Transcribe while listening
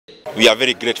We are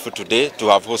very grateful today to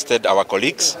have hosted our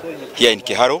colleagues here in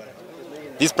Kiharu.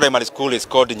 This primary school is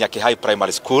called Nyakihai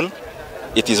Primary School.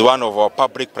 It is one of our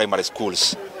public primary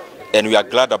schools, and we are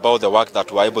glad about the work that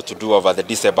we are able to do over the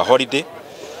December holiday.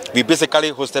 We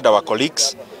basically hosted our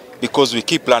colleagues because we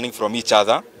keep learning from each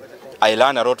other. I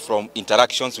learn a lot from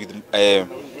interactions with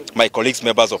my colleagues,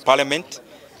 members of parliament.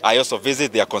 I also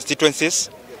visit their constituencies,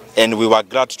 and we were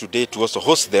glad today to also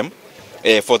host them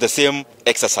for the same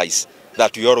exercise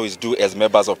that we always do as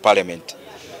members of parliament.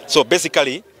 So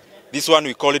basically, this one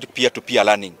we call it peer-to-peer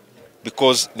learning,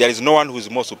 because there is no one who is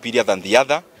more superior than the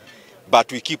other,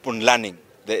 but we keep on learning.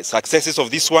 The successes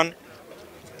of this one,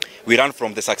 we learn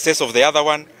from the success of the other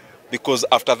one, because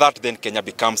after that then Kenya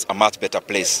becomes a much better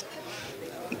place.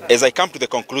 As I come to the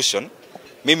conclusion,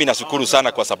 mimi nashukuru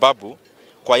sana kwa sababu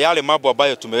kwa yale mambo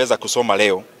ambayo tumeweza kusoma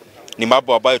leo, ni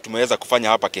mambo ambayo tumeweza kufanya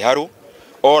hapa Kiharu.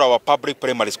 All our public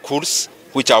primary schools,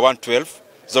 which are 112,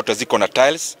 zote ziko na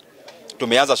tiles.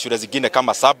 Tumeanza shule zingine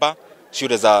kama 7,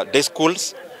 shule za day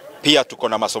schools. Pia tuko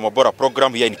na Masomo Bora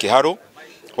program here in Kiharu,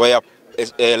 where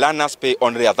learners pay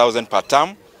only 1,000 per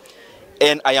term.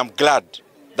 And I am glad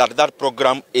that that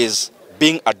program is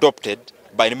being adopted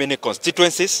by many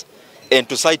constituencies. And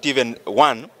to cite even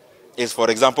one is, for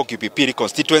example, QPP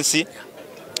constituency,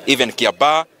 even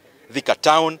Kiaba, Thika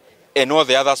Town, and all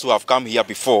the others who have come here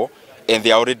before, and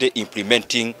they are already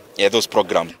implementing those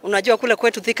programs. Unajua kule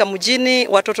kwetu Thika mjini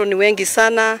watoto ni wengi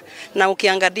sana, na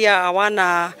ukiangalia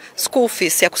hawana school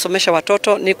fees ya kusomesha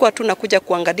watoto. Nilikuwa tu nakuja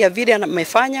kuangalia vile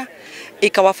amefanya,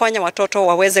 ikawafanya watoto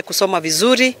waweze kusoma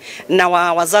vizuri, na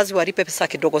wazazi walipe pesa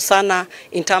kidogo sana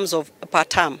in terms of per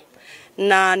term.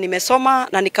 Na nimesoma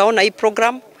na nikaona hii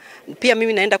program pia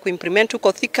mimi naenda kuimplement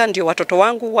huko Thika, ndio watoto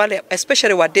wangu wale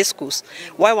especially wa day schools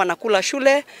wao wanakula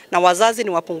shule, na wazazi ni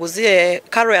wapunguzie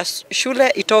karo ya shule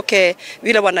itoke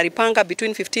vile wanalipanga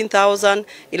between 15,000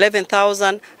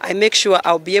 11,000. I make sure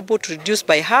I'll be able to reduce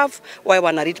by half wao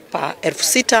wanalipa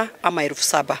 6,000 ama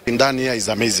 7,000. Ndindi here is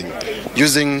amazing,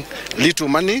 using little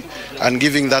money and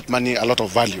giving that money a lot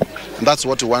of value. And that's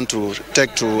what we want to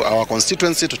take to our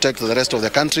constituency, to take to the rest of the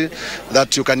country,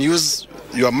 that you can use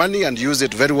your money and use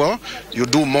it very well. You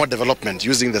do more development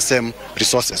using the same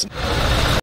resources.